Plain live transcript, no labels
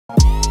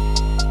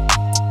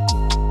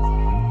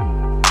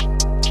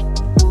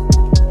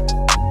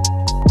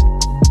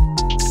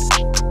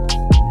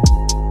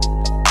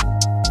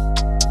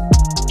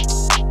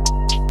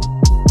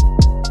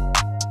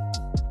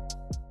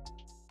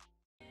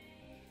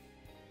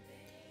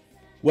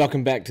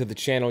Welcome back to the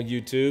channel,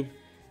 YouTube.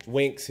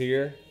 Winks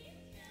here.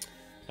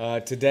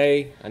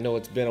 Today, I know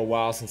it's been a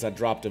while since I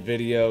dropped a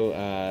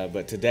video,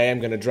 but today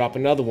I'm going to drop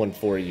another one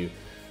for you.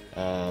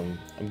 I'm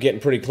getting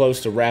pretty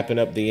close to wrapping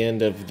up the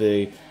end of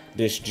the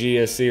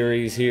Disgaea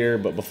series here,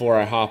 but before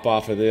I hop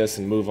off of this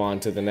and move on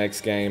to the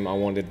next game, I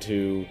wanted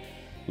to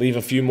leave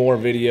a few more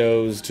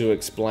videos to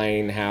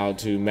explain how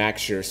to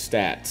max your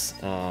stats.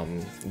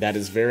 That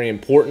is very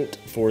important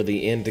for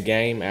the end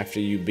game. After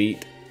you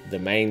beat the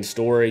main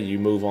story, you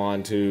move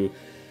on to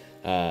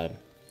the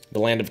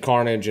Land of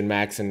Carnage and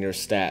maxing your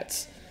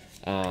stats.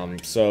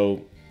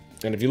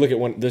 And if you look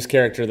at this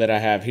character that I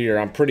have here,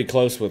 I'm pretty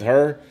close with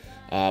her,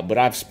 but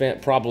I've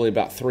spent probably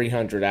about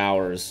 300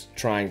 hours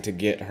trying to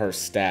get her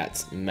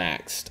stats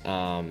maxed.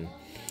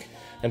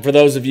 And for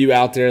those of you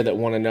out there that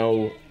want to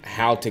know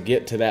how to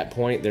get to that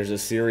point, there's a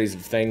series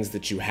of things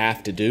that you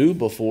have to do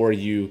before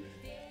you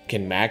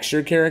can max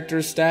your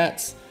character's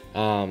stats.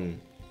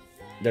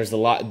 There's a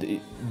lot.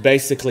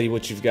 Basically,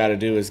 what you've got to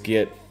do is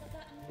get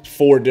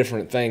 4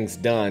 different things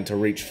done to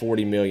reach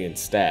 40 million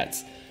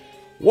stats.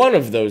 One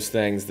of those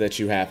things that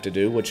you have to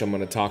do, which I'm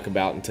going to talk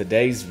about in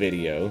today's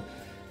video,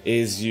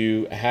 is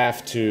you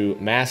have to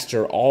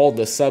master all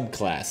the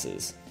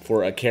subclasses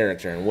for a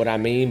character. And what I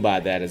mean by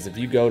that is if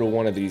you go to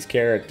one of these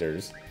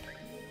characters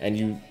and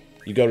you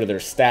go to their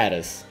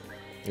status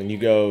and you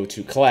go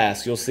to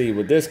class, you'll see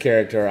with this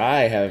character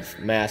I have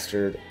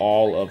mastered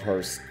all of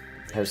her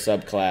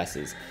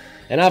subclasses.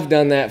 And I've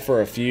done that for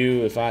a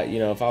few. If I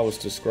was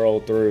to scroll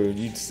through,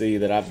 you'd see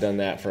that I've done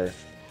that for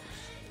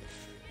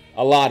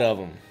a lot of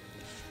them,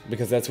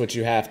 because that's what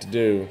you have to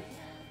do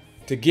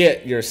to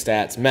get your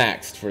stats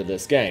maxed for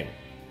this game.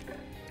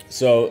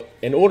 So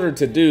in order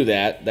to do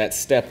that, that's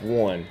step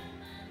 1.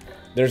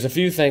 There's a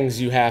few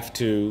things you have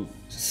to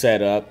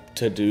set up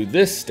to do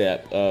this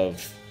step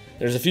of.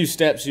 There's a few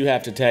steps you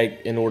have to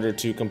take in order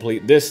to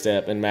complete this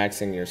step in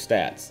maxing your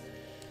stats.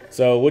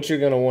 So what you're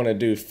going to want to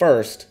do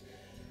first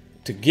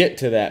to get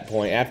to that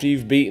point, after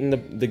you've beaten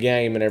the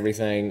game and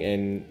everything,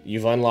 and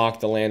you've unlocked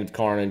the Land of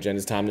Carnage, and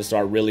it's time to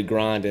start really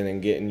grinding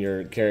and getting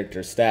your character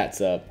stats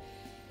up,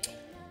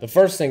 the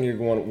first thing you're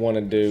going to want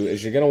to do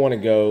is you're going to want to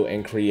go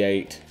and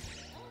create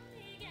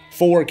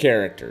 4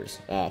 characters,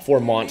 4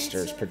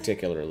 monsters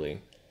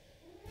particularly.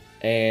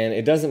 And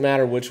it doesn't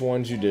matter which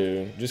ones you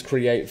do, just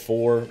create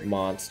 4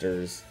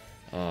 monsters.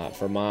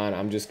 For mine,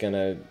 I'm just going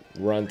to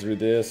run through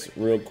this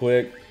real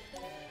quick.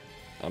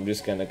 I'm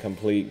just going to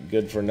complete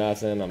good for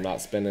nothing. I'm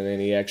not spending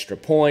any extra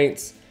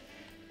points.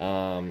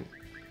 Well,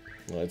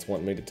 it's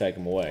wanting me to take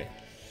them away.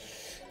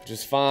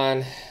 Just fine.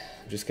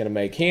 I'm just going to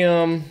make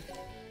him.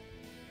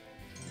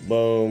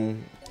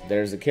 Boom.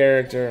 There's a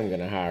character. I'm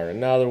going to hire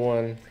another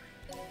one.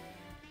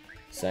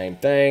 Same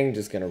thing.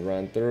 Just going to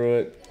run through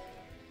it.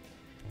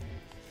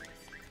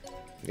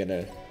 I'm going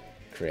to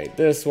create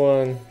this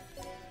one.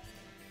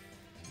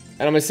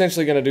 And I'm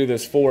essentially going to do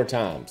this 4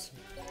 times.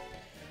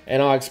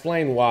 And I'll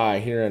explain why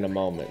here in a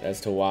moment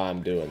as to why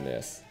I'm doing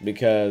this.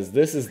 Because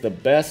this is the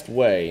best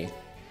way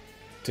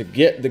to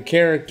get the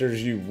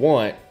characters you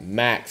want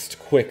maxed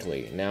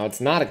quickly. Now, it's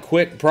not a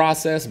quick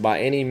process by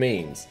any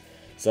means.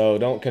 So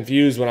don't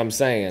confuse what I'm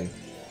saying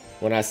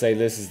when I say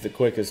this is the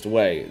quickest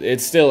way.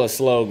 It's still a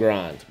slow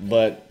grind.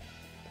 But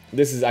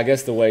this is, I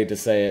guess the way to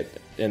say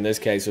it in this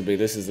case would be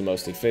this is the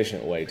most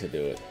efficient way to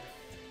do it.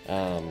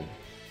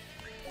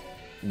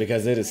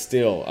 Because it is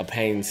still a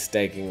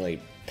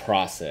painstakingly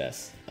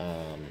process.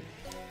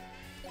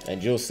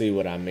 And you'll see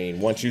what I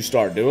mean once you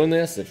start doing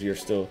this. If you're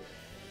still,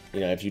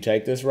 if you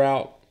take this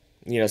route,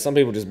 some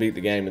people just beat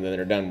the game and then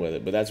they're done with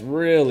it, but that's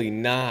really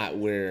not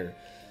where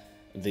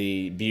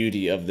the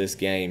beauty of this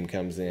game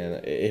comes in.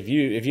 If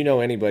you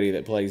know anybody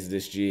that plays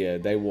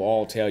Disgaea, they will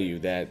all tell you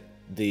that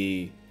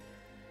the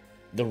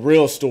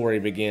real story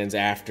begins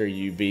after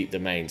you beat the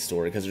main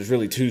story, because there's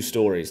really 2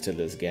 stories to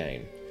this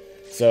game.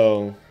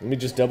 So let me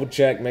just double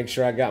check, make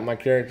sure I got my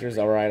characters.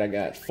 All right, I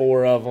got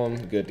 4 of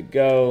them, good to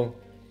go.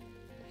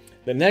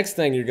 The next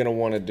thing you're going to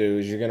want to do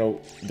is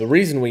the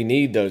reason we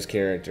need those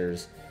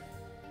characters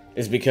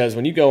is because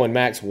when you go and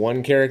max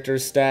one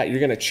character's stat,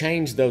 you're going to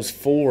change those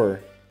 4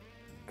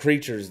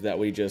 creatures that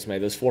we just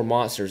made, those 4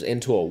 monsters,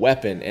 into a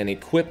weapon and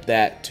equip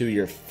that to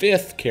your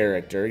 5th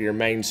character, your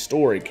main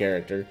story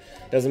character.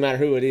 Doesn't matter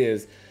who it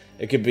is.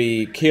 It could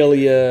be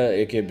Kilia,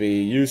 it could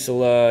be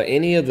Usula,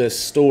 any of the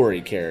story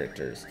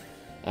characters.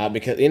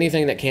 Because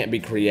anything that can't be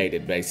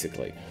created,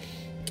 basically.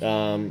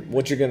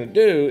 What you're going to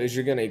do is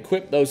you're going to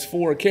equip those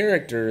 4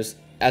 characters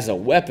as a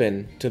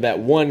weapon to that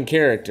one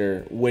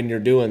character when you're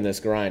doing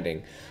this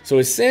grinding. So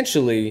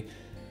essentially,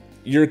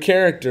 your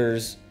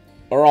characters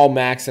are all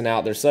maxing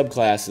out their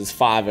subclasses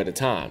 5 at a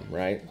time,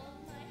 right?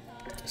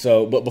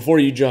 So, but before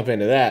you jump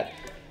into that,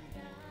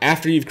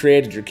 after you've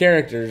created your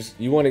characters,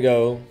 you want to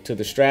go to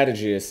the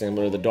strategy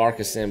assembly or the dark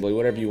assembly,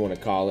 whatever you want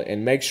to call it,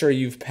 and make sure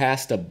you've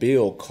passed a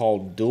build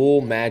called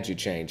dual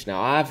Magichange.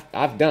 Now,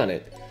 I've done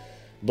it,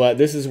 but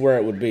this is where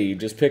it would be. You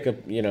just pick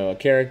a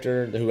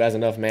character who has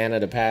enough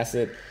mana to pass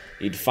it.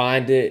 You'd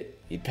find it,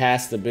 you'd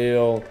pass the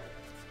build,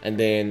 And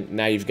then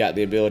now you've got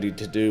the ability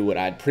to do what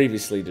I'd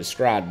previously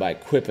described by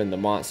equipping the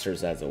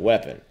monsters as a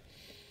weapon.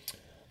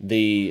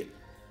 The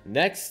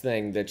next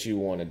thing that you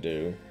want to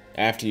do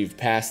after you've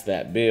passed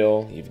that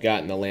bill, you've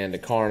gotten the Land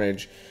of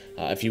Carnage.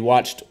 If you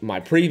watched my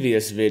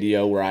previous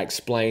video where I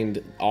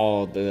explained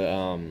all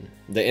the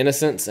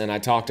innocents and I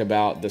talked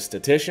about the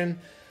Statistician,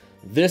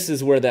 this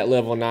is where that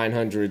level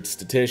 900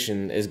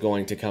 Statistician is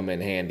going to come in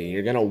handy.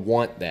 You're going to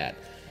want that.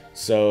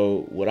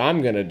 So what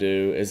I'm going to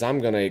do is I'm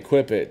going to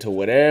equip it to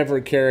whatever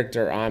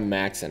character I'm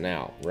maxing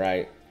out,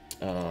 right?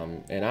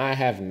 And I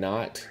have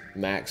not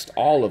maxed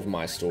all of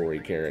my story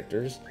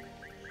characters.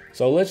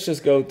 So let's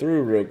just go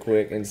through real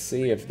quick and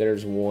see if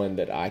there's one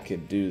that I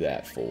could do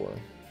that for.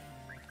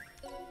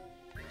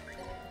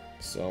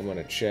 So I'm going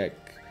to check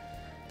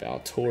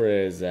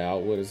Valtorez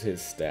out. What is his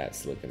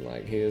stats looking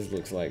like? His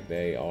looks like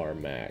they are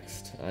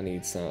maxed. I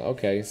need some.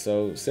 Okay,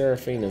 so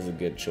Seraphina's a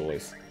good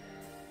choice.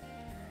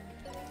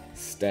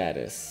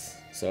 Status.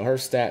 So her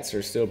stats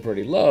are still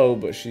pretty low,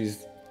 but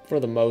she's for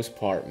the most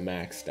part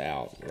maxed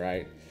out,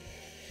 right?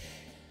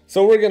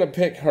 So we're going to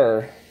pick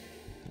her.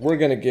 We're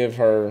going to give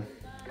her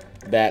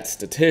that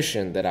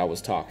Statistician that I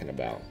was talking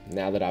about,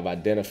 now that I've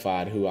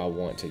identified who I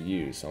want to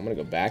use. So I'm going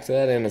to go back to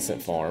that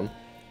innocent farm,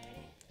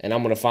 and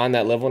I'm going to find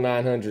that level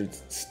 900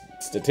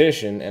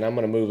 Statistician, and I'm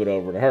going to move it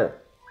over to her.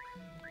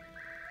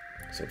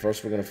 So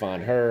first we're going to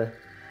find her.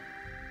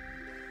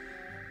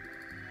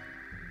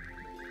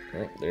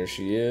 Oh, there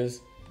she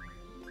is.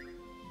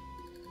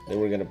 Then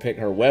we're going to pick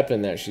her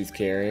weapon that she's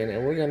carrying,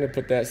 and we're going to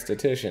put that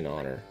Statistician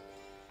on her.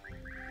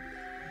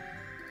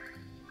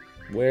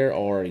 Where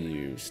are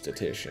you,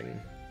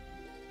 Statistician?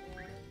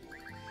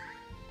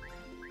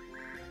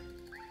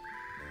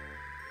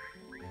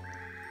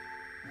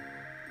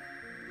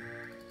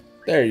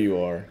 There you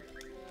are.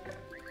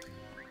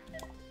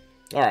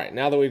 Alright,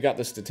 now that we've got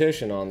the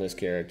Statistician on this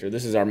character,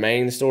 this is our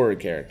main story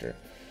character.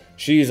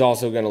 She's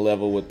also going to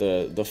level with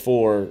the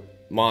 4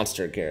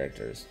 monster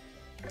characters.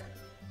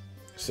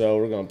 So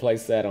we're going to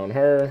place that on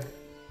her,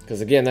 because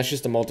again, that's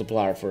just a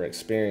multiplier for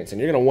experience, and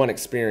you're going to want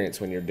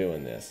experience when you're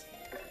doing this.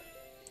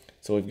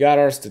 So we've got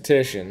our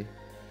Statistician.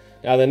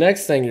 Now the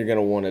next thing you're going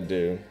to want to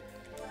do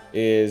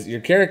is your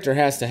character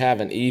has to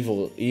have an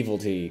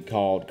evility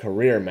called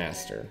Career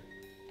Master.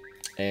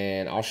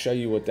 And I'll show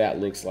you what that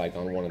looks like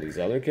on one of these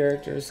other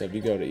characters. So if you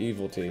go to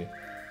evility,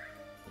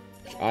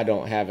 I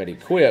don't have it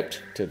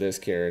equipped to this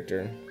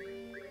character.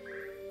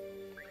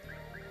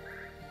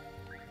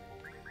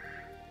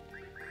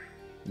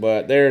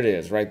 But there it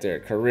is, right there,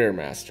 Career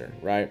Master,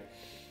 right?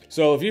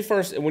 So if you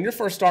when you're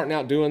first starting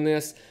out doing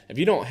this, if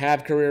you don't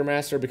have Career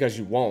Master, because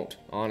you won't,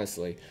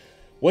 honestly,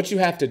 what you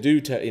have to do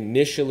to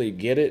initially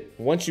get it,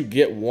 once you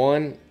get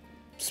one,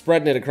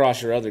 spreading it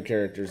across your other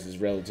characters is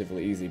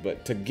relatively easy.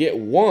 But to get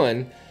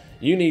one,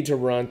 you need to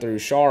run through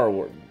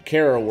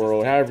Kara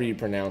World, however you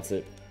pronounce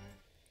it,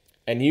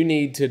 and you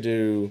need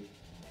to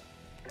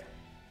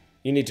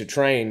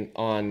train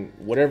on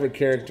whatever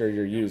character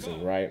you're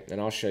using, right?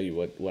 And I'll show you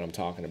what I'm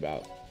talking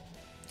about.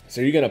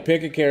 So you're gonna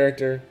pick a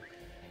character.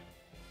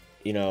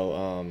 You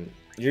know,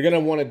 you're going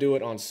to want to do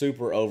it on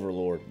Super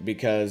Overlord,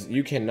 because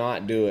you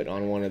cannot do it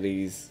on one of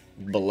these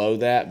below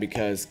that,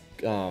 because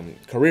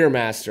Career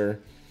Master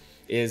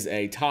is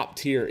a top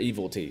tier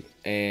evility.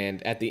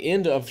 And at the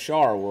end of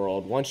Shara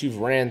World, once you've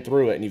ran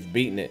through it and you've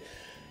beaten it,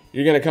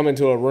 you're going to come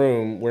into a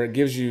room where it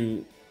gives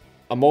you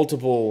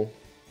multiple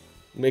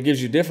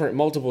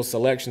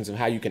selections of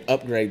how you can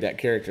upgrade that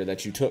character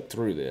that you took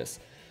through this.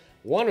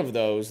 One of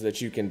those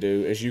that you can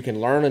do is you can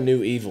learn a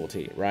new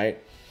evility,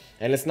 right?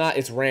 And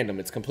it's random.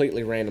 It's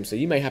completely random. So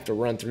you may have to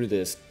run through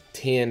this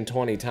 10,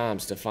 20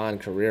 times to find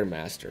Career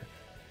Master.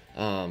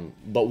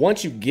 But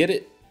once you get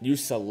it, you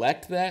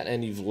select that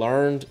and you've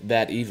learned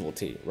that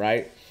evility,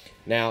 right?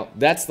 Now,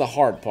 that's the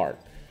hard part.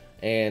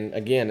 And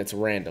again, it's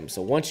random.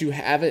 So once you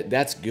have it,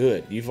 that's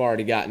good. You've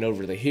already gotten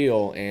over the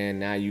hill, and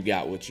now you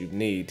got what you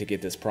need to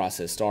get this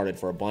process started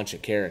for a bunch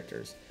of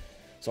characters.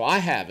 So I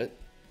have it.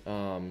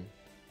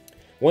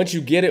 Once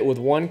you get it with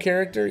one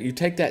character, you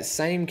take that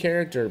same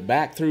character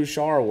back through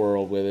Shara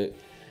World with it.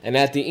 And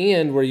at the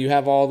end, where you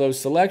have all those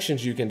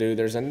selections you can do,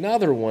 there's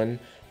another one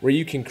where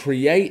you can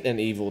create an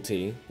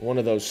evility, one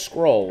of those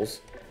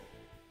scrolls,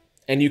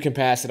 and you can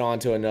pass it on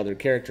to another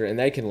character, and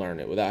they can learn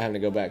it without having to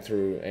go back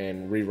through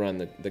and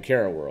rerun the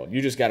Kara World.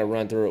 You just got to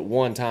run through it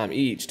one time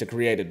each to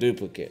create a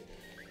duplicate.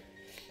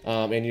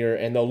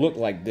 And they'll look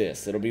like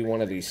this. It'll be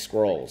one of these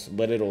scrolls,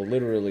 but it'll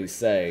literally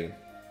say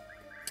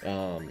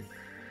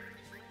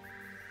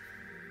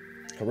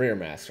Career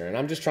Master. And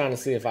I'm just trying to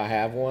see if I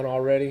have one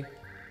already.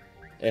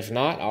 If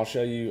not,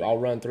 I'll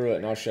run through it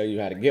and I'll show you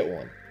how to get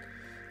one.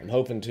 I'm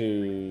hoping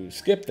to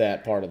skip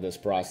that part of this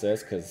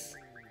process, because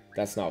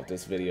that's not what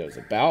this video is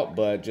about,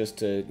 but just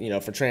to,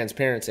 for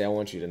transparency, I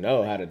want you to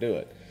know how to do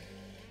it.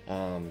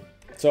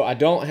 So I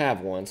don't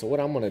have one, so what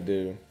I'm going to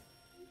do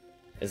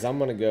is I'm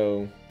going to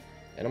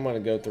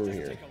go through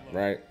here,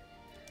 right?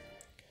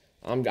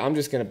 I'm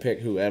just going to pick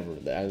whoever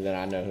that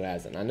I know who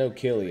has it. I know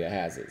Killia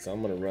has it, so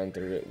I'm going to run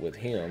through it with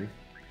him.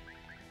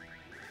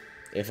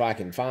 If I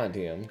can find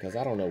him, because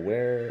I don't know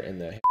where in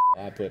the hell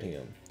I put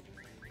him.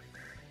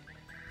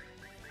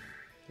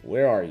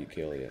 Where are you,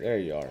 Killia? There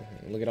you are.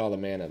 Look at all the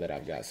mana that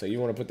I've got. So you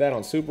want to put that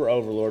on Super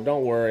Overlord.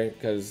 Don't worry,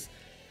 because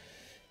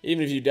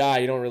even if you die,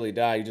 you don't really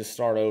die. You just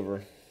start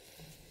over.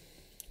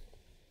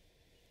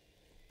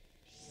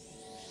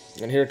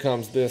 And here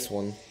comes this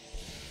one.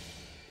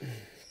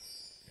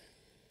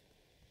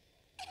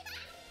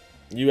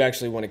 You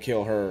actually want to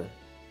kill her.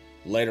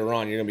 Later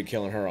on, you're going to be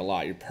killing her a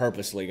lot. You're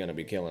purposely going to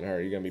be killing her.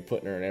 You're going to be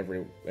putting her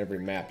in every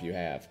map you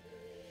have.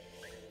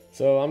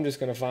 So I'm just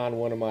going to find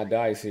one of my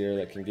dice here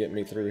that can get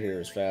me through here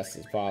as fast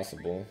as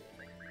possible.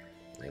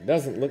 It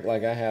doesn't look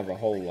like I have a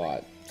whole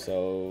lot,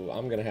 so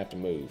I'm going to have to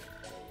move.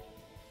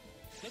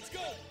 Let's go.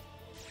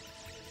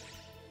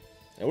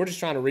 And we're just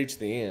trying to reach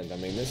the end. I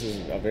mean, this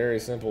is a very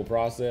simple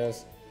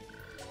process.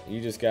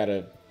 You just got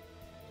to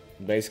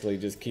basically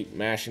just keep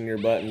mashing your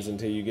buttons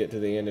until you get to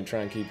the end and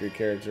try and keep your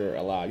character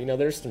alive. You know,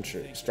 there's some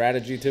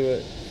strategy to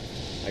it.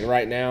 Like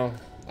right now,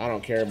 I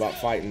don't care about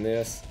fighting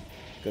this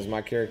because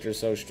my character is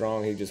so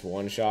strong, he just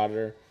one-shotted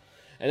her.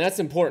 And that's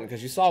important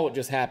because you saw what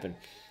just happened.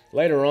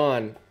 Later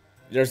on,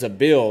 there's a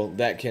build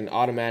that can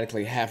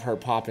automatically have her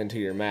pop into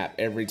your map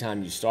every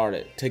time you start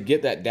it to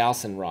get that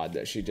dowsing rod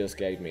that she just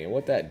gave me. And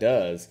what that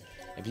does,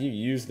 if you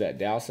use that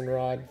dowsing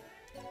rod,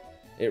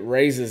 it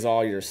raises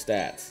all your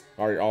stats,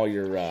 or all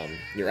your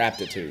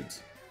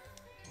aptitudes.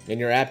 And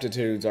your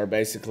aptitudes are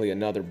basically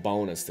another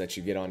bonus that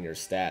you get on your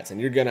stats. And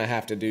you're going to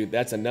have to do,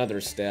 that's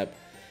another step.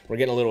 We're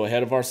getting a little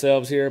ahead of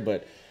ourselves here,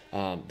 but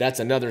that's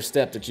another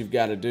step that you've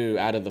got to do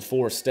out of the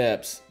 4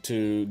 steps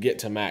to get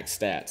to max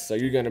stats. So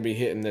you're going to be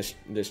hitting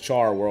this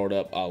char world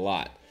up a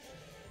lot.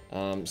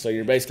 So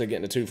you're basically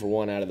getting a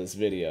 2-for-1 out of this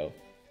video.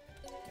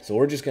 So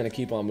we're just going to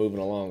keep on moving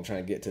along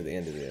trying to get to the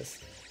end of this.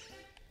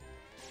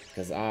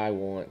 Because I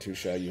want to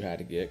show you how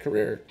to get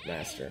Career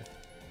Master. Let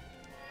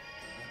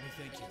me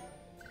thank you.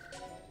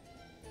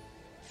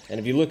 And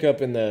if you look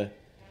up in the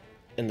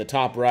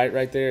top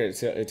right there,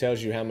 it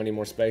tells you how many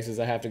more spaces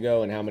I have to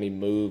go and how many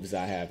moves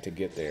I have to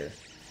get there.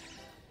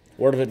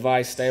 Word of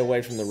advice, stay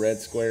away from the red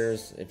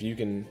squares. If you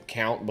can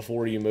count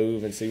before you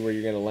move and see where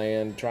you're going to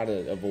land, try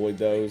to avoid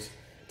those.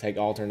 Take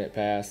alternate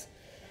paths.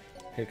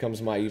 Here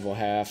comes my evil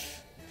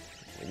half.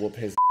 Whoop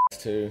his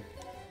ass too.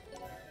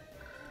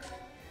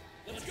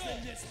 Let's go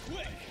this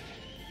quick.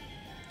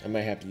 I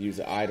may have to use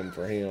an item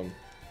for him.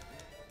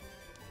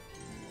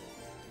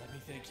 Let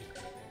me thank you.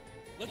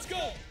 Let's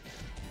go.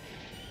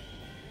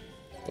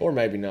 Or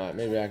maybe not.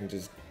 Maybe I can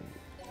just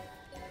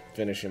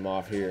finish him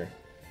off here.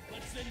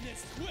 Let's end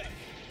this quick.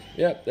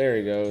 Yep, there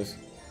he goes.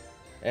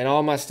 And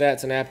all my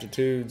stats and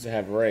aptitudes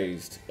have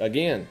raised.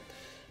 Again,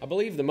 I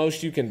believe the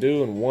most you can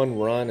do in one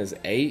run is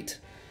 8.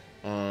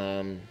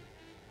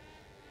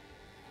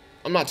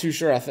 I'm not too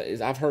sure.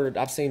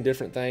 I've seen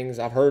different things.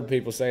 I've heard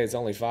people say it's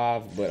only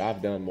 5, but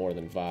I've done more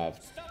than 5.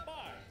 Stop by.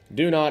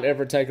 Do not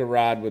ever take a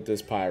ride with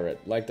this pirate.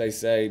 Like they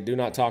say, do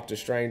not talk to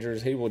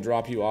strangers. He will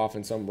drop you off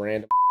in some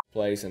random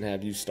place and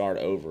have you start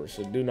over.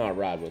 So do not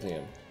ride with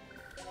him.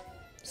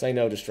 Say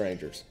no to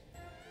strangers.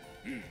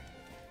 Let me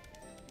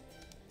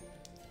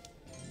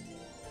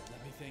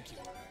thank you.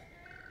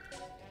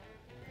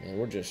 And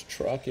we're just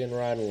trucking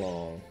right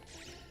along.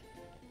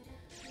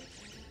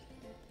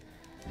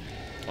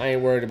 I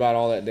ain't worried about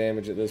all that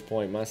damage at this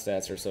point. My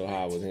stats are so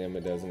high with him,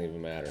 it doesn't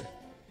even matter.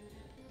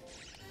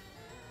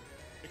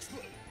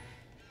 Explode.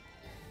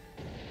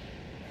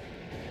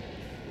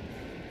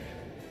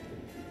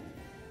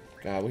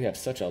 God, we have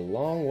such a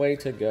long way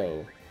to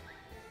go.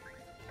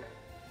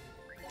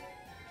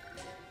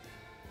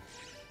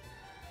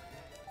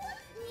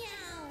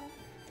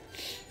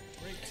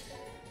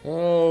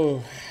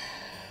 Oh,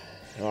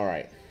 all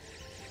right.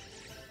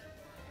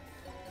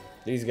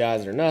 These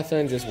guys are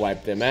nothing. Just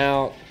wipe them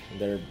out.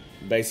 They're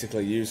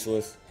basically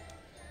useless,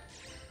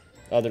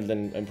 other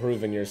than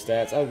improving your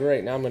stats. Oh,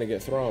 great. Now I'm going to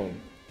get thrown.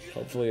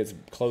 Hopefully it's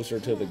closer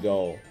to the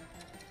goal.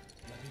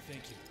 Let me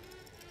thank you.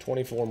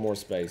 24 more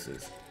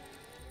spaces.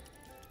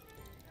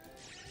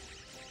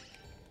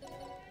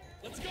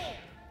 Let's go.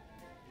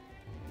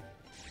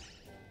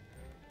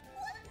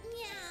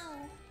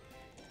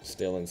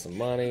 Stealing some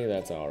money.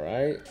 That's all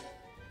right.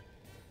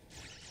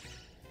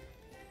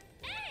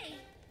 Let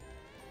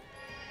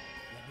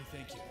me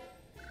thank you.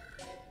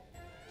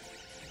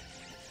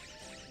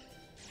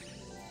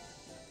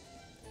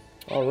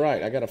 All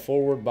right, I got a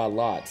forward by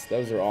lots.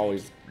 Those will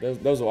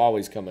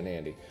always come in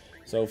handy.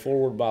 So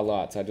forward by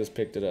lots, I just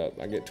picked it up.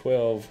 I get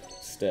 12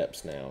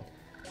 steps now.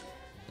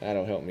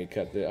 That'll help me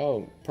cut the,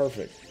 oh,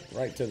 perfect.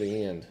 Right to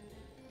the end.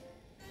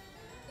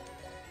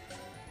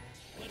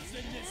 Let's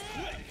end this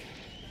quick.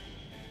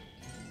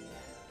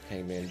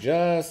 Came in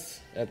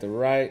just at the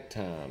right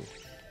time.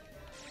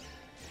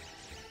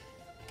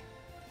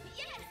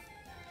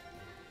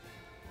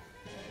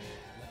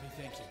 Let me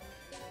thank you.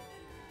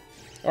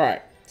 All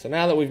right, so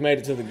now that we've made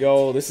it to the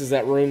goal, this is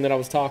that room that I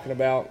was talking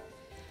about.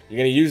 You're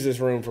going to use this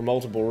room for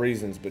multiple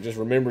reasons, but just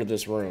remember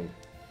this room.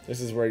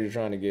 This is where you're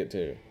trying to get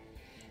to.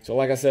 So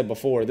like I said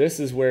before, this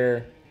is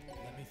where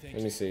thank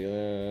Let me see.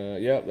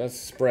 Yep, that's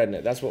spreading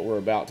it. That's what we're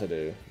about to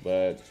do.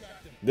 But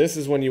this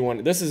is when you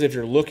want. This is if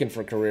you're looking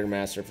for Career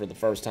Master for the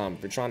first time.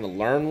 If you're trying to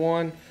learn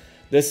one,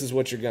 this is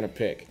what you're gonna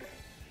pick.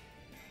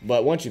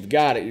 But once you've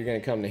got it, you're gonna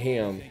come to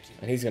him,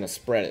 and he's gonna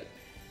spread it.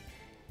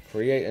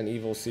 Create an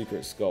evil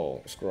secret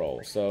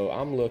scroll. So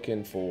I'm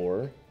looking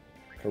for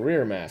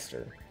Career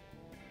Master.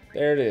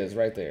 There it is,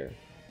 right there.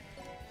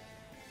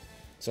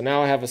 So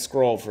now I have a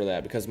scroll for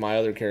that because my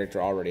other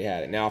character already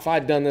had it. Now, if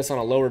I'd done this on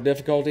a lower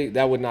difficulty,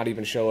 that would not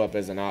even show up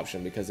as an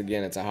option because,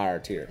 again, it's a higher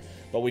tier.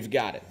 But we've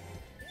got it.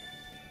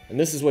 And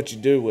this is what you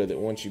do with it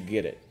once you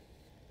get it.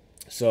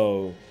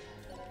 So,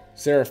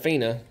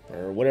 Seraphina,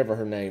 or whatever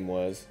her name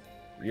was,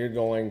 you're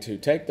going to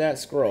take that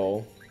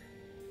scroll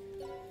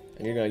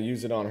and you're going to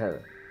use it on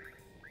her.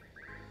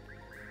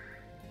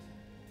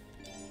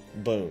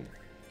 Boom.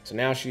 So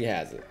now she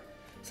has it.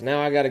 So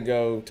now I got to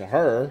go to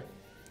her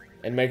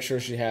and make sure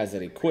she has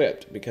it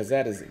equipped, because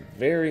that is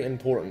very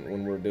important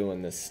when we're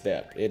doing this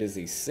step. It is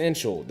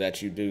essential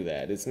that you do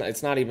that.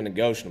 It's not even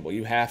negotiable.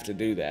 You have to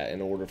do that in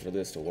order for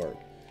this to work.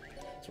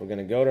 So we're going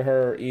to go to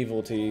her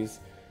Evilties,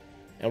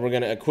 and we're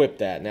going to equip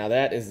that. Now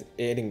it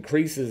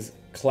increases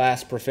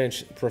class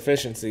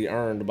proficiency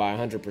earned by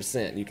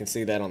 100%. You can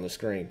see that on the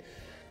screen.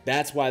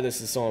 That's why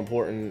this is so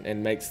important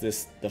and makes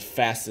this the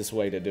fastest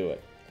way to do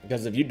it.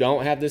 Because if you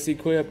don't have this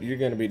equipped, you're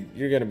gonna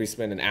be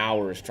spending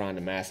hours trying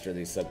to master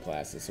these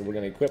subclasses. So we're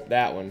gonna equip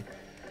that one,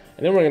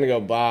 and then we're gonna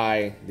go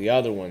buy the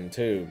other one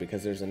too,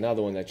 because there's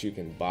another one that you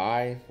can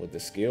buy with the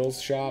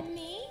skills shop.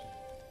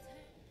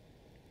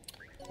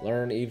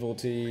 Learn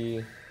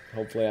Evility.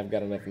 Hopefully I've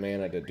got enough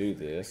mana to do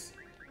this.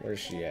 Where's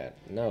she at?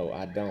 No,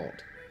 I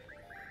don't.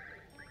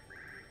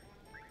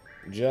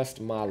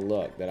 Just my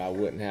luck that I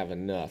wouldn't have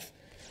enough.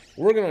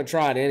 We're gonna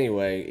try it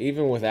anyway,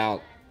 even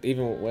without.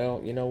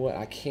 Well, you know what?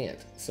 I can't.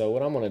 So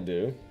what I'm going to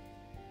do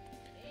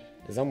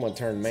is I'm going to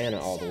turn mana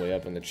all the way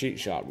up in the cheat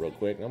shop real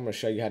quick. And I'm going to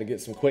show you how to get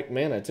some quick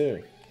mana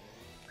too.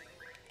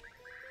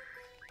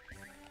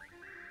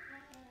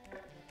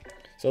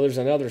 So there's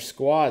another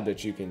squad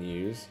that you can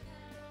use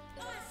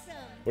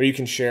where you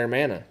can share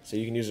mana. So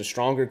you can use a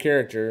stronger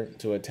character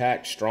to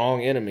attack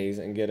strong enemies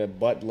and get a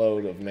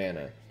buttload of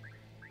mana.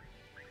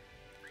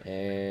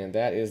 And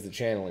that is the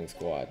channeling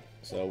squad.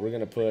 So we're going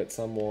to put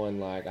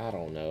someone like, I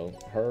don't know,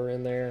 her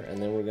in there,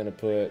 and then we're going to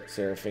put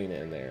Seraphina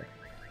in there.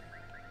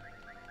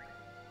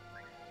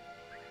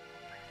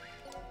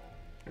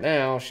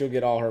 Now she'll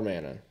get all her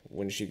mana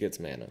when she gets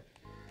mana.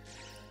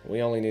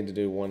 We only need to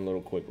do one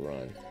little quick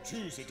run.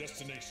 Choose a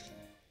destination.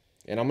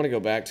 And I'm going to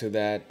go back to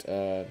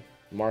that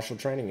martial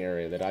training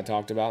area that I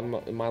talked about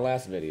in my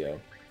last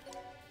video.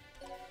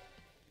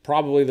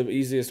 Probably the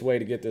easiest way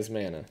to get this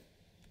mana.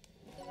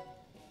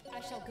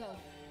 I shall go.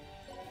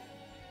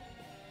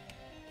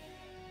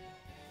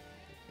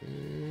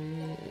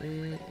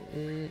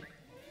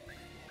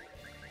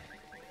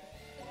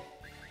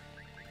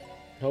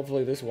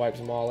 Hopefully this wipes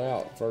them all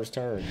out first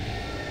turn.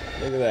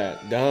 Look at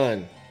that.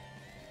 Done.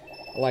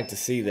 I like to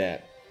see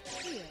that.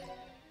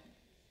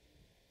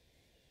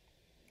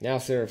 Now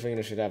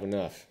Seraphina should have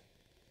enough.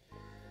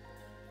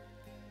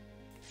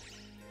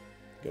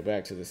 Go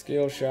back to the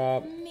skill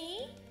shop.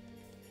 Me?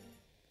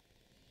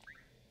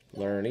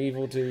 Learn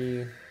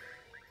Evility.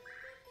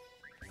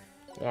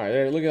 Alright,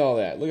 there, look at all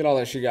that. Look at all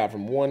that she got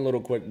from one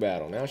little quick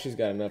battle. Now she's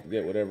got enough to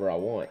get whatever I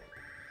want.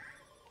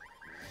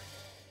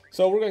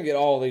 So we're going to get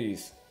all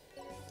these.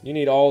 You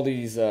need all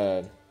these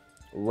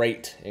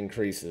rate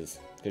increases,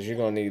 because you're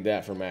going to need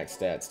that for max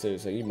stats too.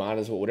 So you might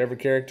as well, whatever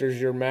characters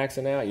you're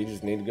maxing out, you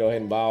just need to go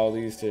ahead and buy all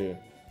these too.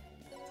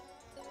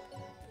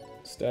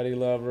 Study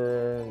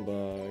Lover,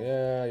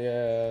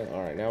 yeah.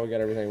 Alright, now we got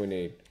everything we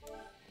need.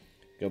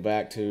 Go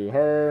back to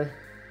her.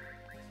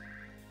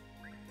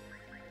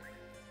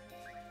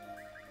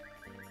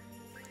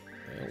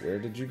 Where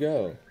did you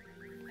go?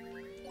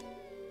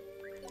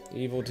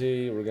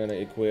 Evility, we're going to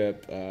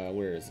equip,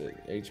 where is it?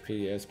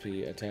 HP,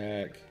 SP,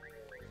 attack.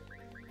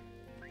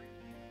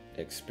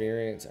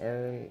 Experience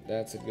earn,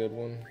 that's a good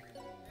one.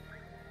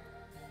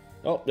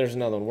 Oh, there's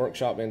another one.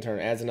 Workshop Intern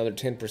adds another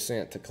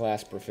 10% to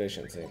class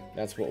proficiency.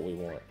 That's what we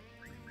want.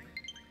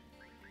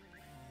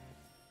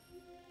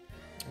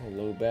 Oh,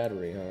 low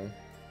battery, huh?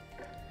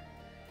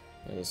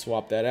 I'm going to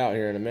swap that out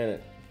here in a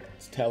minute.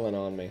 It's telling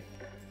on me.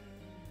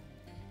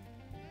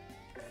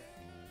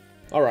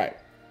 Alright,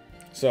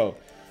 so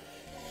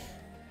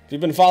if you've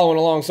been following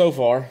along so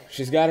far,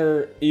 she's got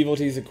her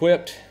Evilties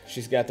equipped.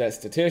 She's got that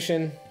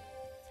Statistician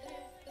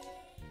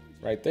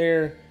right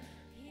there.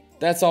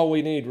 That's all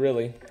we need,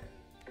 really.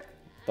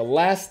 The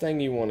last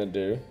thing you want to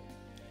do,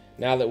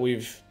 now that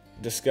we've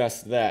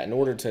discussed that, in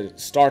order to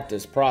start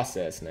this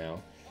process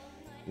now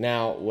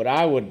what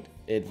I would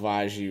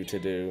advise you to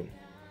do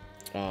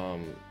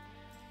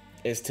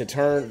is to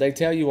turn, they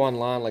tell you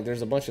online, like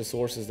there's a bunch of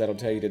sources that'll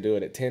tell you to do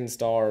it at 10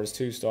 stars,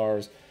 2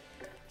 stars.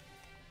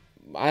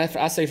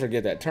 I say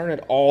forget that. Turn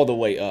it all the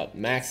way up.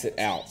 Max it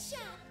out.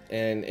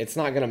 And it's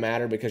not going to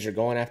matter because you're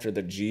going after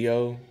the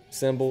Geo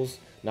symbols,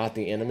 not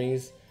the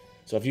enemies.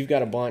 So if you've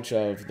got a bunch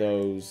of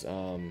those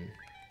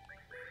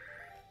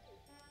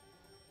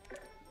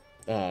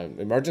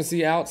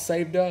emergency out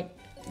saved up,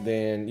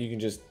 then you can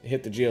just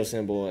hit the Geo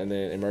symbol and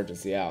then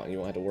emergency out, and you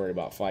won't have to worry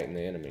about fighting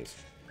the enemies.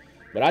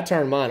 But I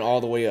turned mine all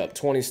the way up,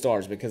 20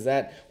 stars, because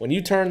that when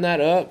you turn that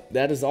up,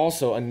 that is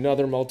also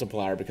another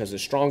multiplier, because the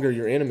stronger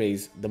your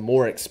enemies, the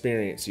more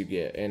experience you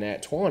get. And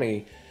at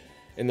 20,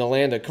 in the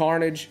land of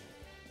Carnage,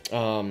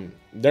 they're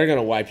going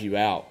to wipe you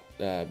out.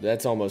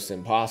 That's almost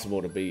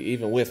impossible to beat,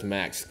 even with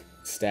max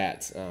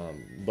stats.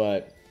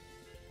 But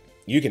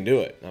you can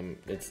do it.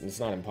 It's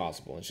not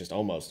impossible. It's just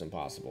almost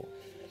impossible.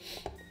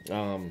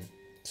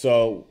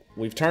 So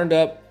we've turned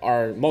up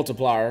our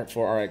multiplier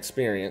for our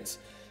experience.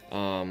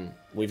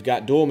 We've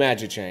got dual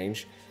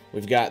Magichange,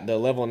 we've got the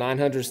level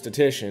 900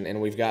 Statistician,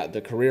 and we've got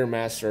the Career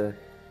Master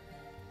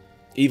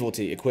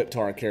Evility equipped to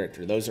our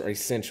character. Those are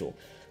essential.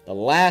 The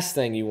last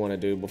thing you want to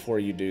do before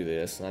you do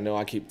this, I know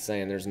I keep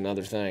saying there's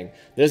another thing.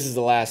 This is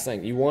the last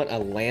thing. You want a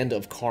Land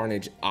of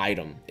Carnage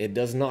item. It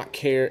does not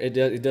care.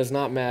 It does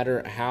not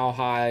matter how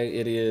high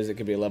it is. It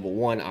could be a level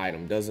 1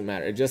 item. Doesn't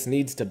matter. It just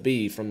needs to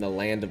be from the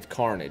Land of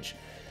Carnage.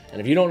 And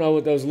if you don't know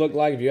what those look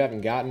like, if you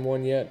haven't gotten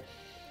one yet,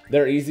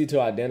 they're easy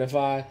to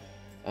identify.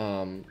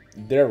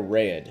 They're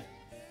red.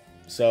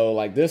 So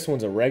like this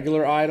one's a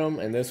regular item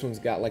and this one's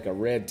got like a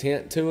red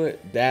tint to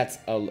it. That's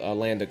a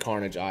Land of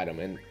Carnage item,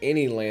 and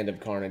any Land of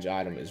Carnage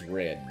item is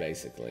red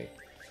basically.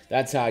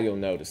 That's how you'll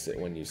notice it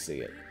when you see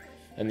it.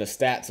 And the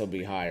stats will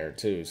be higher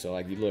too. So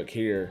like you look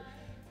here,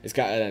 it's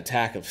got an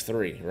attack of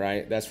 3,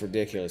 right? That's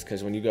ridiculous,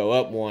 because when you go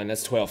up 1,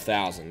 that's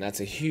 12,000.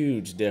 That's a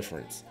huge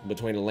difference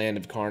between a Land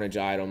of Carnage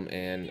item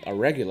and a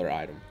regular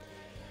item.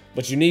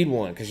 But you need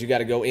one because you got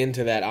to go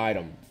into that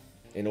item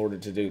in order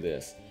to do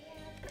this.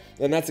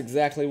 And that's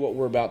exactly what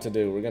we're about to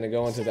do. We're going to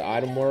go into the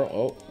item world.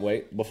 Oh,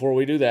 wait. Before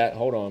we do that,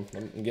 hold on.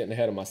 I'm getting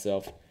ahead of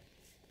myself.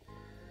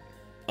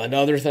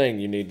 Another thing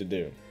you need to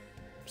do.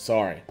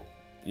 Sorry.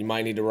 You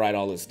might need to write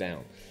all this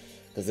down,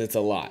 because it's a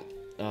lot.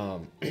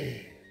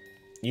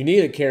 You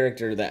need a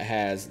character that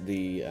has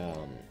the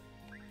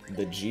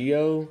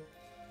Geo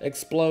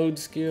Explode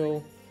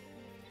skill.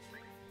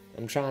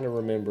 I'm trying to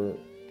remember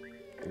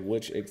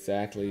which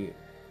exactly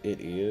it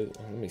is.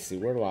 Let me see.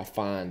 Where do I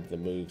find the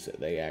moves that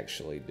they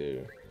actually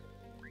do?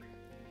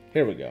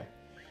 Here we go.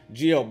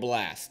 Geo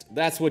Blast.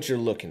 That's what you're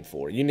looking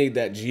for. You need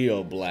that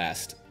Geo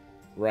Blast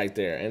right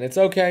there. And it's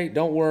okay.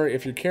 Don't worry.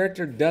 If your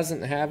character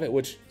doesn't have it,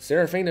 which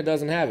Seraphina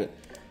doesn't have it,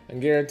 I can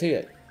guarantee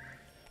it.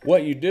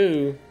 What you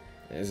do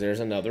is there's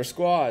another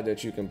squad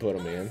that you can put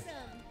them in.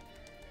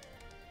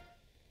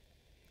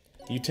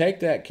 You take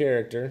that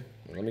character.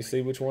 Let me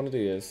see which one it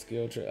is.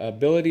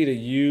 Ability to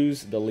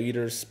use the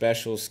leader's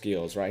special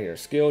skills right here.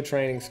 Skill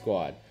training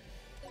squad.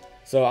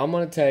 So I'm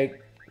going to take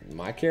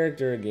my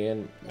character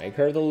again, make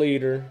her the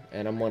leader,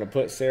 and I'm going to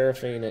put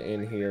Seraphina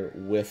in here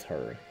with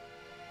her.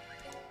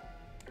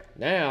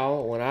 Now,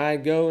 when I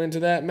go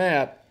into that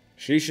map,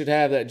 she should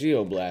have that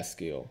Geo Blast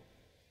skill.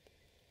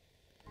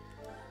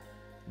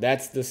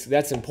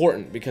 That's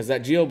important, because that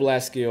Geo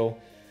Blast skill,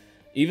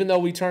 even though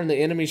we turn the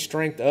enemy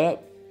strength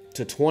up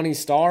to 20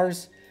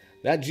 stars,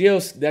 that Geo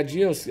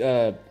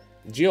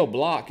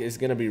block is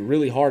going to be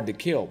really hard to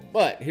kill.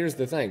 But here's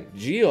the thing.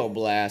 Geo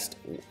Blast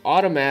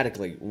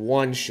automatically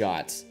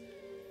one-shots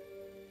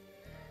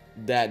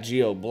that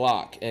Geo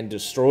block and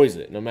destroys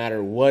it no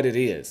matter what it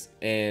is.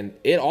 And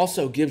it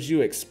also gives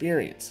you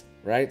experience,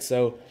 right?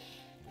 So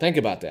think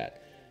about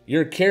that.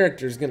 Your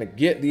character is going to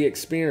get the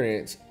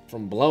experience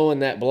from blowing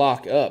that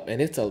block up, and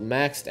it's a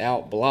maxed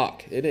out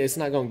block. It's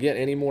not going to get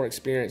any more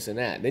experience than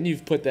that. Then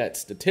you've put that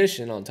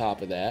Statistician on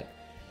top of that,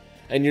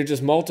 and you're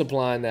just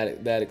multiplying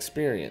that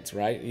experience,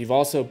 right? You've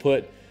also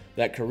put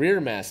that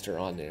Career Master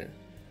on there.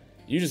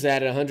 You just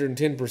added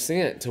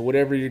 110% to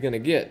whatever you're going to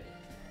get.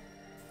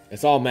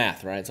 It's all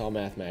math, right? It's all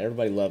math.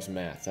 Everybody loves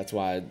math. That's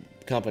why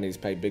companies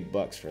pay big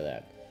bucks for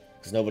that,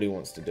 because nobody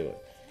wants to do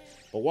it.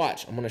 But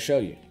watch, I'm going to show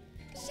you.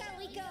 Shall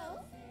we go?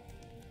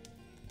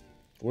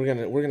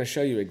 We're gonna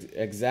show you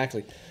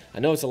exactly.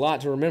 I know it's a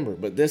lot to remember,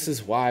 but this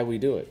is why we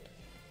do it.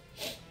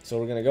 So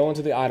we're gonna go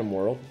into the item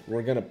world.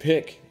 We're gonna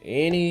pick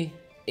any.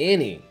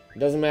 It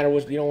doesn't matter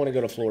what. You don't want to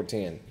go to floor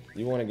 10.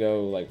 You want to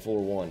go like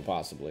floor 1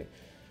 possibly.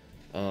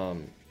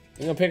 You're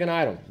gonna pick an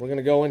item. We're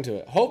gonna go into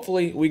it.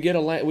 Hopefully we get a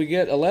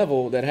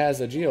level that has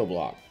a Geo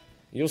block.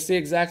 You'll see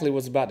exactly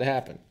what's about to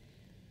happen.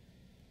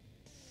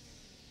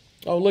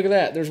 Oh, look at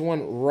that. There's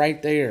one right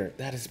there.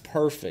 That is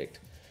perfect.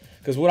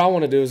 Because what I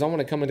want to do is I want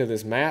to come into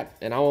this map,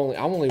 and I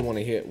only want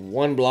to hit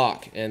 1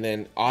 block and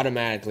then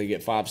automatically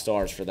get 5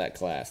 stars for that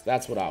class.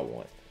 That's what I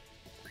want.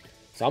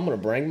 So I'm going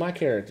to bring my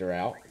character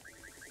out.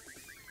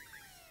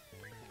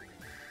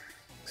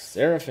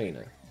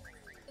 Seraphina.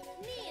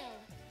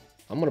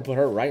 I'm going to put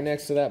her right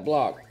next to that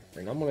block,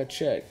 and I'm going to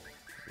check.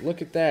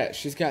 Look at that.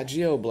 She's got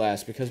Geo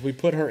Blast because we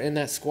put her in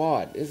that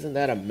squad. Isn't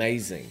that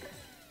amazing?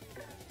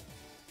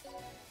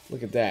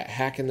 Look at that.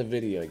 Hacking the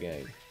video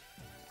game.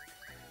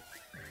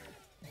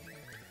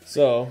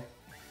 So,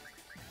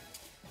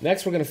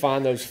 next we're going to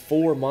find those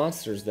 4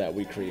 monsters that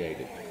we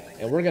created.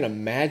 And we're going to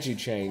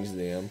Magichange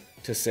them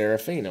to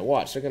Seraphina.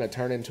 Watch, they're going to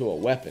turn into a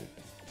weapon.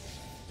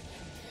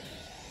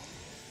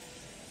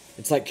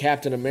 It's like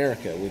Captain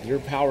America with your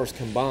powers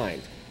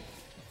combined.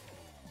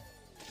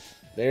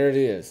 There it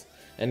is.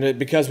 And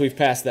because we've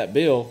passed that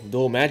bill,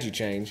 dual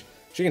Magichange,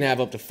 she can have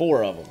up to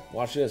 4 of them.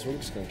 Watch this. We're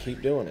just going to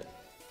keep doing it.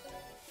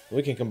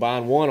 We can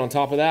combine 1 on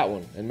top of that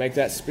one and make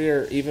that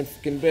spear even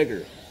fucking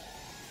bigger.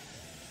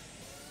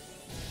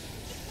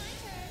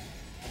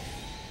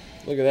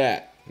 Look at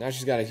that. Now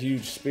she's got a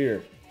huge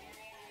spear.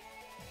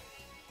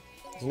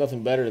 There's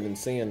nothing better than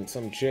seeing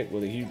some chick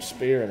with a huge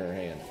spear in her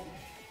hand.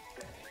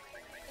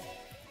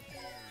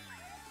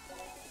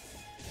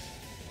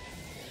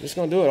 Just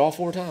gonna do it all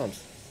 4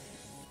 times.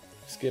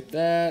 Skip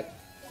that.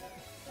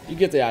 You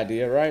get the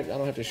idea, right? I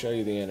don't have to show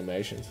you the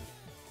animations.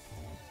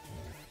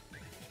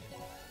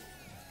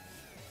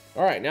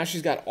 Alright, now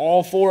she's got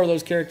all 4 of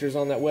those characters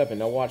on that weapon.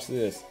 Now watch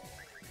this.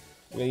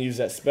 I'm gonna use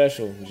that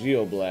special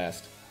Geo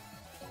Blast.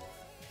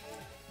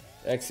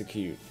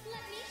 Execute.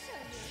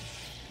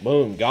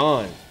 Boom,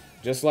 gone.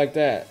 Just like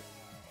that.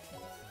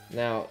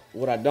 Now,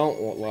 what I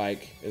don't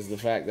like is the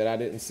fact that I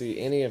didn't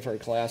see any of her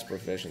class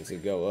proficiency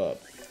go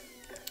up.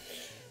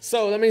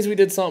 So, that means we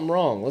did something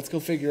wrong. Let's go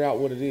figure out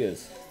what it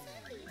is.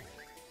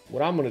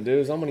 What I'm going to do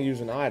is I'm going to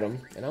use an item,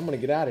 and I'm going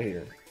to get out of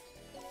here.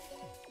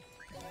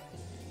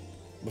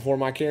 Before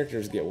my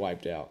characters get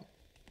wiped out.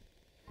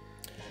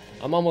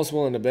 I'm almost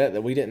willing to bet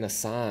that we didn't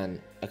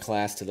assign a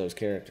class to those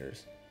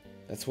characters.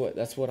 That's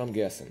what I'm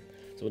guessing.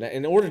 So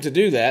in order to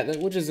do that,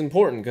 which is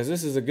important because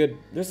this is a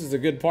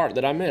good part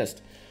that I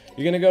missed.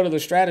 You're gonna go to the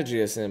strategy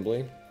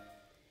assembly,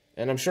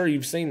 and I'm sure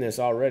you've seen this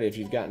already if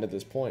you've gotten to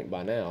this point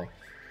by now.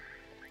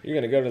 You're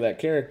gonna go to that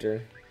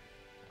character.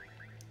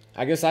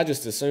 I guess I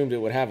just assumed it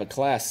would have a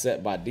class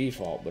set by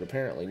default, but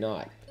apparently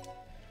not.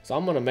 So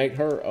I'm gonna make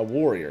her a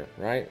warrior,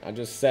 right? I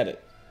just set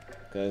it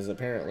because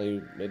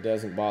apparently it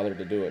doesn't bother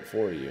to do it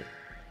for you.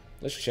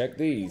 Let's check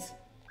these.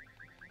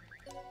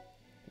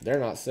 They're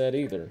not set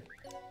either.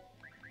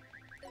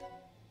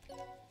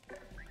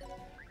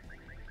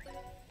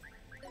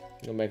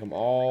 I'm gonna make them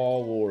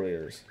all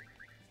warriors.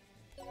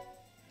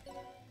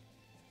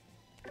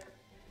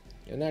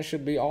 And that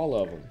should be all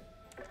of them.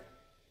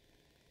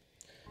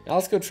 Now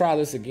let's go try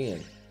this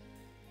again.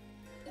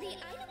 The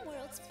item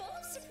world's full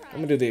of surprises. I'm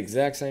gonna do the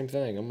exact same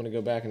thing. I'm gonna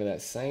go back into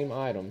that same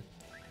item.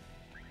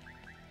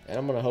 And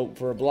I'm gonna hope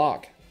for a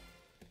block.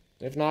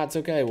 If not, it's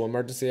okay. We'll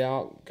emergency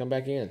out, come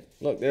back in.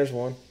 Look, there's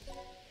one.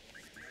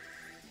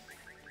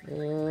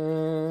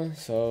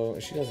 So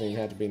she doesn't even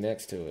have to be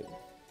next to it.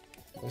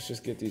 Let's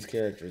just get these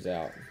characters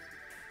out.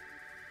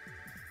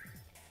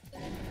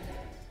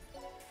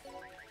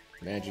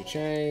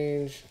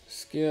 Magichange,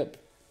 skip.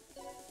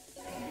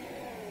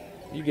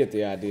 You get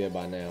the idea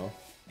by now.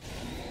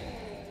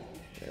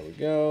 There we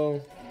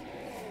go.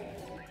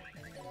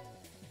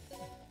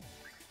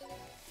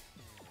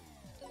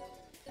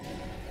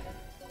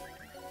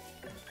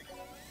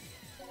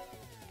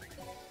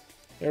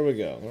 There we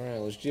go.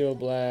 Alright, let's Geo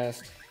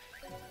Blast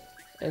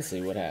and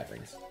see what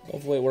happens.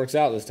 Hopefully it works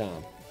out this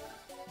time.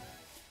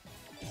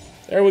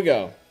 There we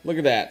go. Look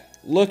at that.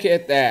 Look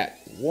at that.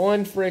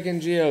 One freaking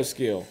Geo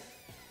skill.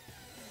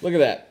 Look at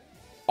that.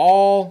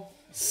 All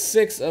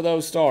 6 of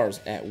those stars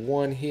at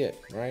one hit,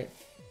 right?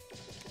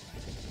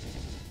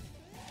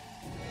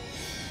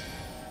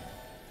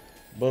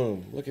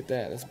 Boom. Look at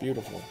that. That's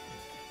beautiful.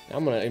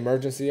 I'm going to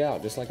emergency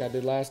out just like I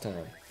did last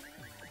time.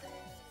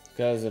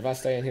 Because if I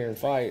stay in here and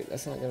fight,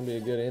 that's not going to be a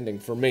good ending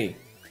for me.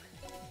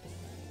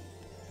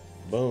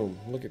 Boom.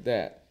 Look at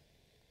that.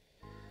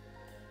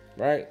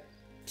 Right?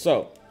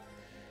 So,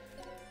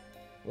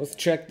 let's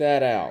check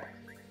that out.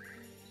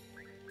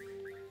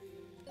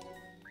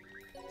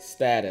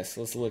 Status.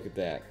 Let's look at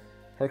that.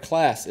 Her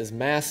class is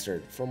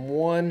mastered from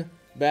one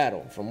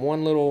battle, from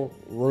one little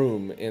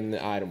room in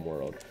the item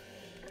world.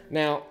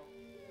 Now,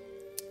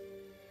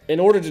 in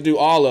order to do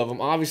all of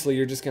them, obviously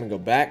you're just going to go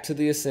back to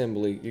the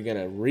assembly. You're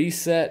going to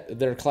reset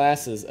their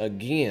classes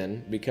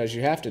again because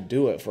you have to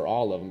do it for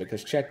all of them.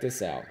 Because check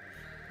this out.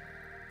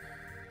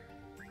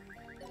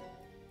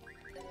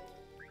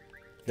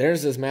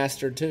 Theirs is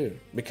mastered too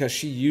because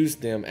she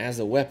used them as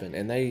a weapon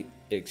and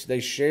they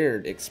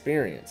shared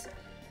experience.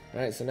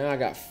 Right, so now I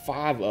got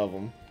 5 of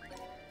them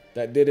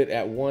that did it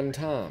at one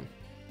time.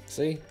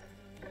 See?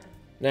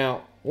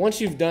 Now, once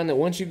you've done it,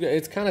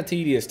 it's kind of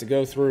tedious to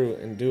go through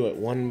and do it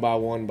one by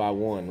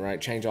one,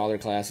 right? Change all their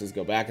classes,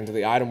 go back into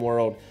the item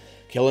world,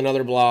 kill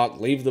another block,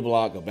 leave the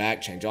block, go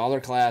back, change all their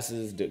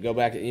classes, go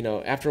back. You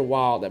know, after a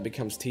while, that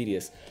becomes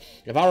tedious.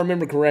 If I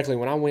remember correctly,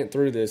 when I went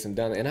through this and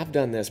done it, and I've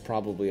done this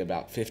probably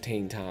about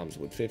 15 times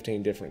with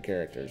 15 different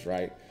characters,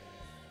 right?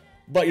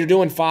 But you're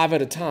doing 5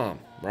 at a time,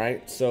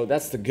 right? So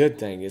that's the good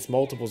thing. It's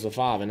multiples of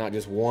 5 and not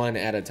just 1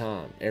 at a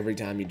time every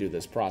time you do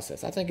this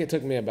process. I think it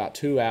took me about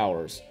 2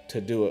 hours to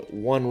do it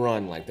one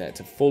run like that,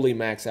 to fully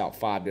max out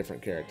 5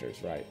 different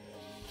characters, right?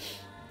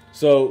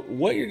 So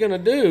what you're going to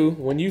do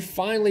when you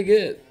finally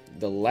get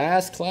the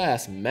last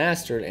class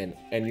mastered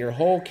and your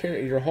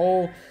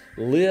whole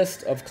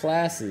list of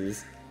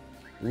classes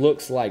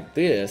looks like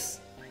this.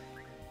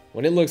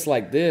 When it looks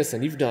like this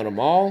and you've done them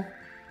all,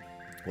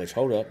 which,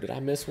 hold up, did I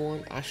miss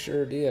one? I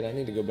sure did. I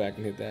need to go back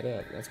and hit that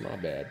up. That's my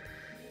bad.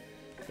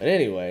 But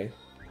anyway,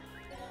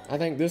 I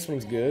think this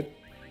one's good.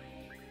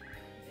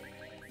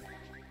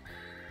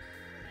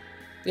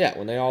 Yeah,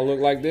 when they all look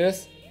like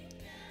this,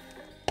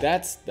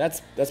 that's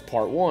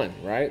part one,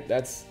 right?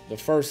 That's the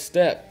first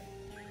step,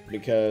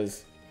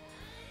 because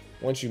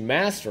once you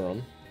master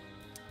them,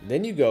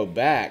 then you go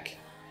back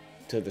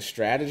to the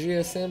strategy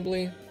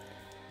assembly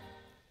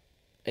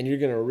and you're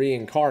going to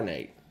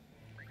reincarnate.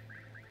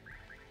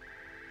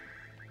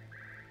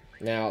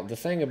 Now, the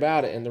thing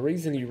about it, and the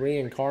reason you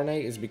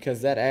reincarnate is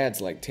because that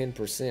adds like 10%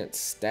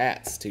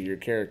 stats to your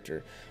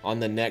character on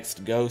the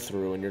next go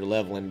through and you're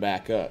leveling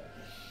back up.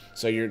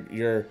 So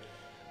you're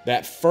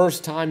that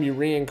first time you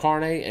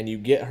reincarnate and you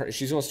get her,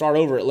 she's going to start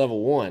over at level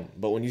 1.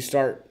 But when you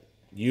start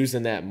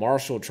using that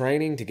martial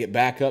training to get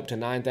back up to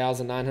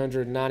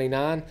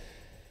 9,999,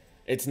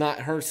 it's not,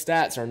 her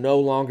stats are no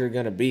longer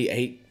going to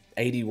be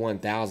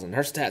 81,000.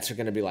 Her stats are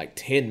going to be like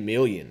 10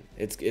 million.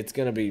 It's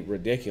going to be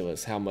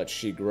ridiculous how much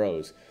she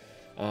grows.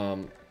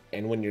 And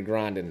when you're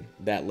grinding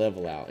that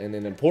level out. And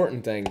an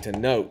important thing to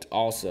note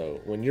also,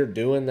 when you're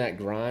doing that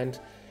grind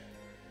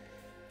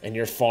and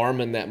you're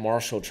farming that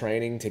martial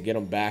training to get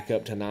them back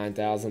up to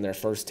 9,000, their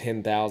first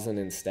 10,000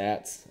 in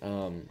stats,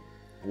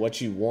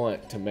 what you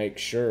want to make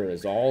sure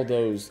is all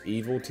those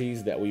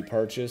evilties that we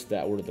purchased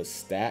that were the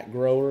stat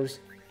growers,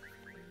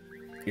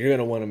 you're going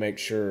to want to make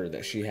sure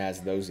that she has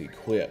those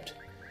equipped.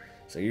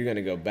 So you're going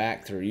to go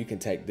back through, you can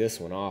take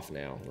this one off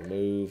now,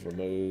 remove,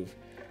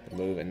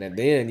 and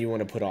then you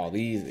want to put all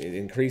these. It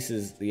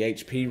increases the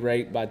HP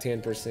rate by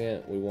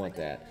 10%, we want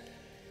that.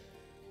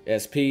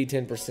 SP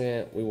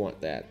 10%, we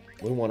want that.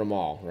 We want them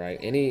all, right?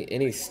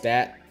 Any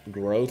stat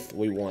growth,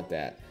 we want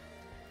that.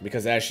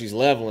 Because as she's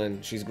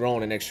leveling, she's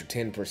growing an extra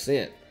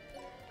 10%.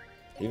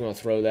 You're going to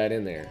throw that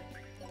in there.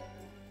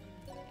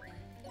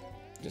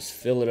 Just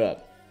fill it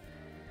up.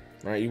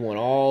 Right? You want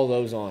all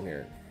those on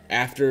here.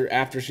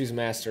 After she's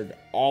mastered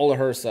all of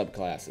her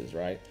subclasses,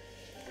 right?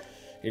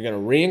 You're going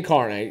to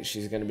reincarnate.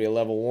 She's going to be a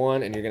level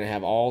 1, and you're going to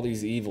have all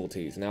these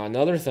evilties. Now,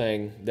 another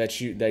thing that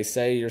they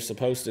say you're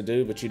supposed to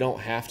do, but you don't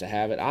have to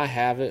have it. I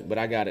have it, but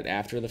I got it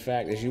after the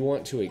fact, is you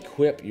want to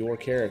equip your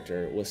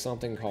character with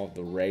something called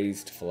the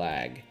raised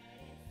flag.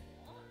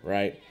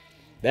 Right?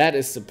 That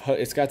is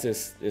it's got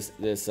this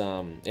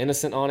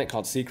innocent on it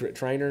called Secret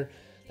Trainer.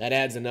 That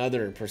adds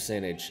another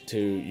percentage to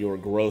your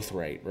growth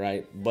rate,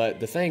 right? But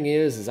the thing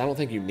is I don't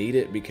think you need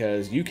it,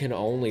 because you can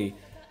only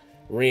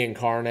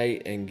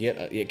reincarnate and get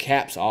it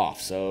caps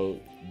off. So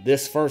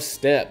this first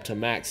step to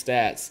max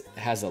stats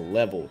has a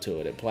level to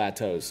it. It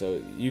plateaus.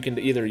 So you can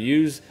either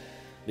use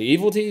the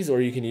evilties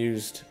or you can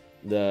use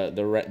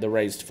the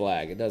raised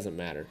flag. It doesn't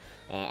matter.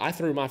 I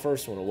threw my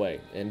first one away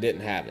and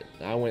didn't have it.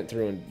 I went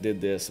through and did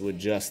this with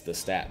just the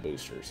stat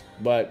boosters.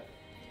 But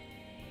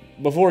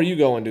before you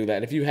go and do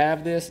that, if you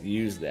have this,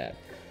 use that.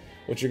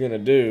 What you're going to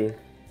do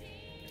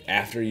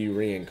after you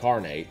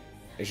reincarnate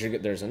is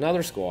there's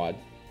another squad.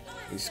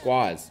 These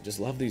squads, just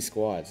love these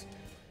squads.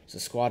 There's a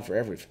squad for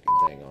every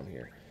thing on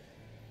here.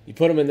 You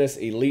put them in this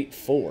Elite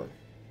 4.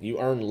 You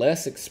earn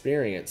less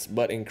experience,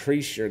 but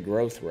increase your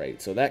growth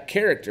rate. So that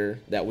character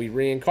that we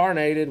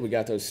reincarnated, we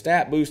got those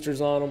stat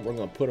boosters on them. We're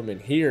going to put them in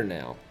here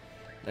now.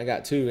 I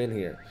got 2 in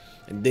here.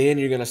 And then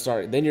you're going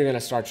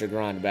to start your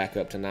grind back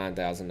up to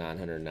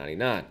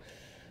 9,999.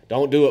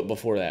 Don't do it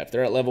before that. If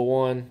they're at level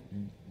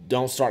 1,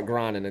 don't start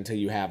grinding until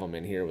you have them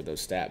in here with those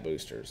stat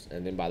boosters.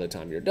 And then by the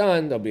time you're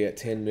done, they'll be at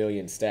 10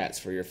 million stats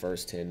for your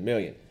first 10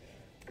 million.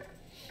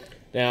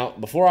 Now,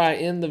 before I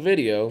end the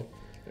video,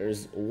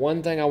 there's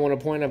one thing I want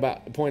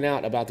to point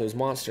out about those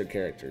monster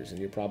characters. And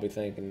you're probably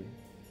thinking,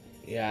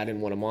 yeah, I didn't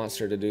want a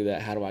monster to do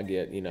that. How do I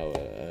get,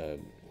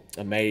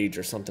 a mage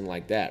or something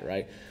like that,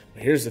 right?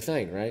 Well, here's the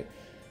thing, right?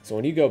 So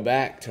when you go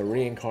back to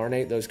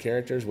reincarnate those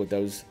characters with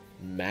those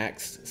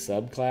maxed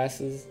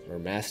subclasses or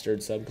mastered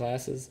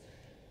subclasses,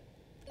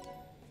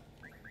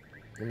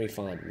 let me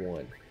find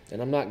one.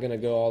 And I'm not going to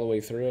go all the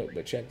way through it,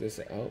 but check this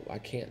out. Oh, I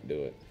can't do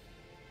it,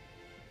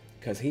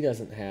 because he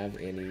doesn't have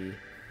any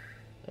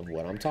of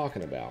what I'm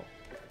talking about.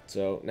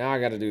 So now I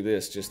got to do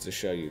this just to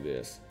show you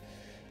this.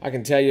 I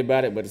can tell you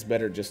about it, but it's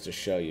better just to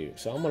show you.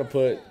 So I'm going to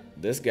put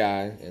this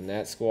guy in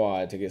that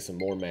squad to get some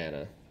more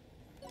mana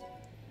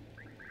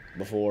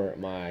before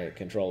my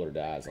controller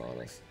dies on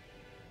us.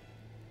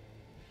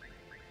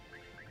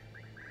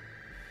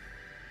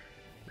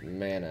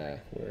 Mana,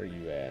 where are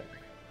you at?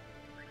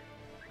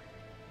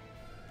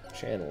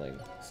 Channeling.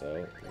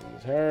 So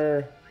use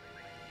her.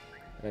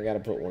 And I got to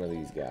put one of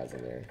these guys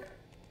in there.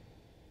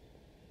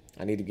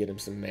 I need to get him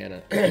some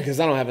mana, because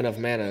I don't have enough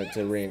mana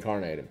to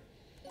reincarnate him,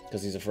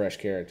 because he's a fresh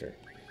character.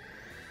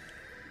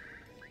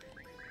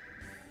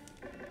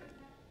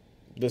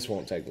 This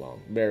won't take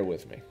long. Bear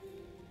with me.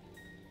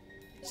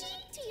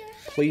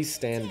 Please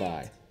stand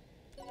by.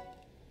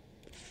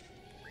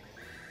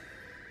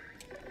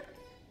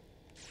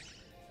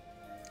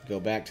 Go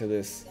back to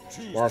this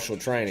martial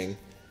training.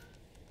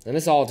 And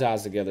this all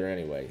ties together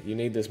anyway. You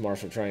need this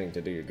martial training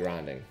to do your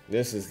grinding.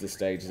 This is the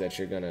stage that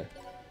you're going to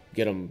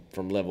get them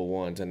from level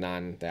 1 to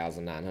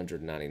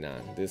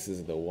 9,999. This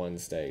is the one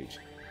stage.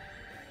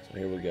 So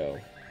here we go.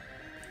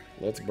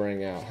 Let's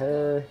bring out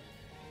her.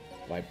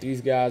 Wipe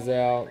these guys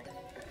out.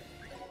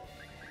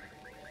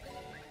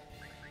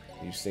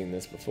 You've seen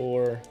this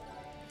before.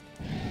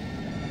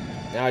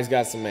 Now he's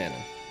got some mana.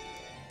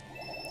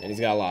 And he's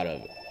got a lot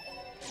of it.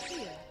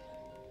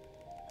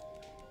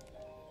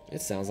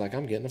 It sounds like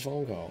I'm getting a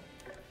phone call.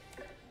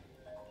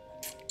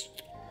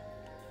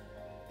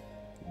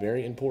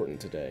 Very important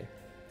today.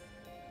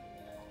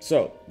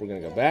 So, we're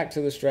going to go back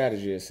to the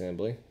strategy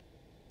assembly.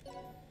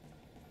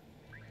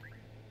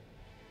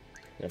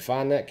 Gonna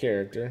find that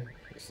character.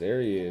 Yes, there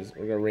he is.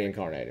 We're going to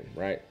reincarnate him,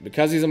 right?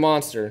 Because he's a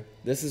monster,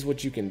 this is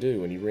what you can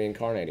do when you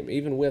reincarnate him,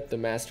 even with the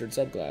mastered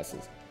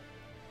subclasses.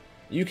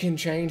 You can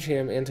change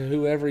him into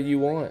whoever you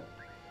want.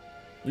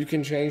 You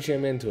can change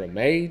him into a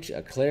mage,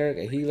 a cleric,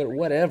 a healer,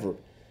 whatever.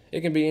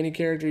 It can be any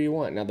character you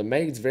want. Now, the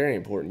maid's very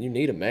important. You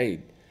need a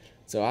maid.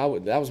 So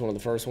that was one of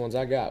the first ones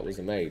I got, was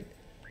a maid.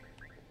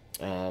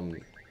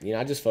 You know,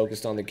 I just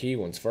focused on the key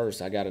ones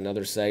first. I got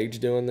another sage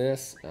doing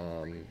this.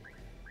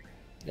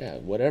 Yeah,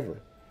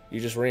 whatever. You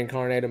just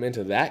reincarnate them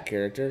into that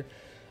character,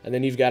 and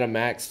then you've got a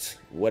maxed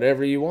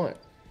whatever you want.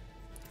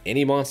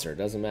 Any monster,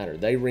 doesn't matter.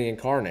 They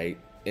reincarnate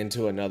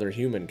into another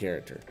human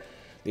character.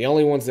 The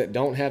only ones that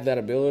don't have that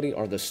ability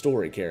are the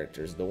story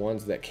characters, the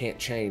ones that can't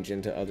change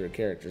into other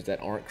characters,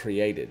 that aren't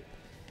created.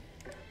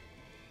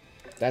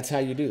 That's how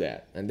you do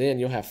that. And then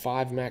you'll have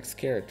 5 max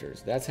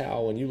characters. That's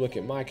how, when you look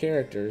at my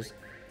characters,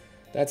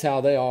 that's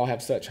how they all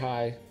have such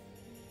high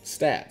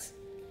stats.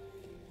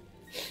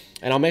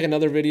 And I'll make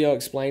another video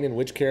explaining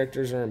which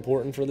characters are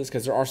important for this,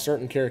 because there are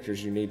certain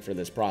characters you need for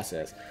this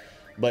process.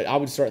 But I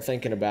would start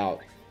thinking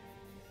about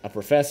a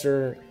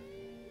professor,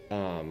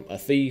 a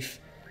thief,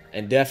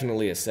 and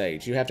definitely a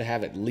sage. You have to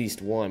have at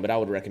least one, but I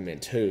would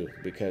recommend 2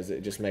 because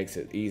it just makes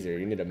it easier.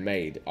 You need a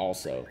maid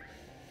also.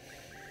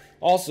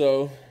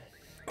 Also,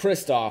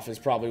 Kristoff is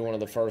probably one of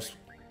the first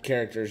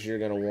characters you're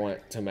going to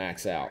want to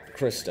max out.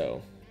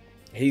 Christo.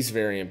 He's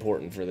very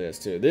important for this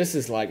too. This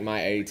is like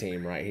my A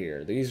team right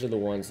here. These are the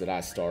ones that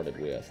I started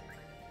with,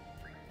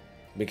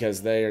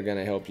 because they are going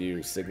to help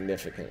you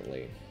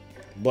significantly.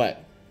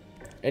 But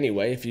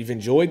anyway, if you've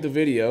enjoyed the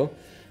video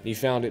and you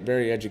found it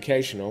very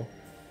educational,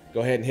 go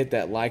ahead and hit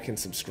that like and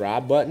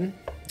subscribe button.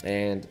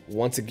 And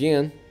once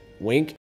again, wink.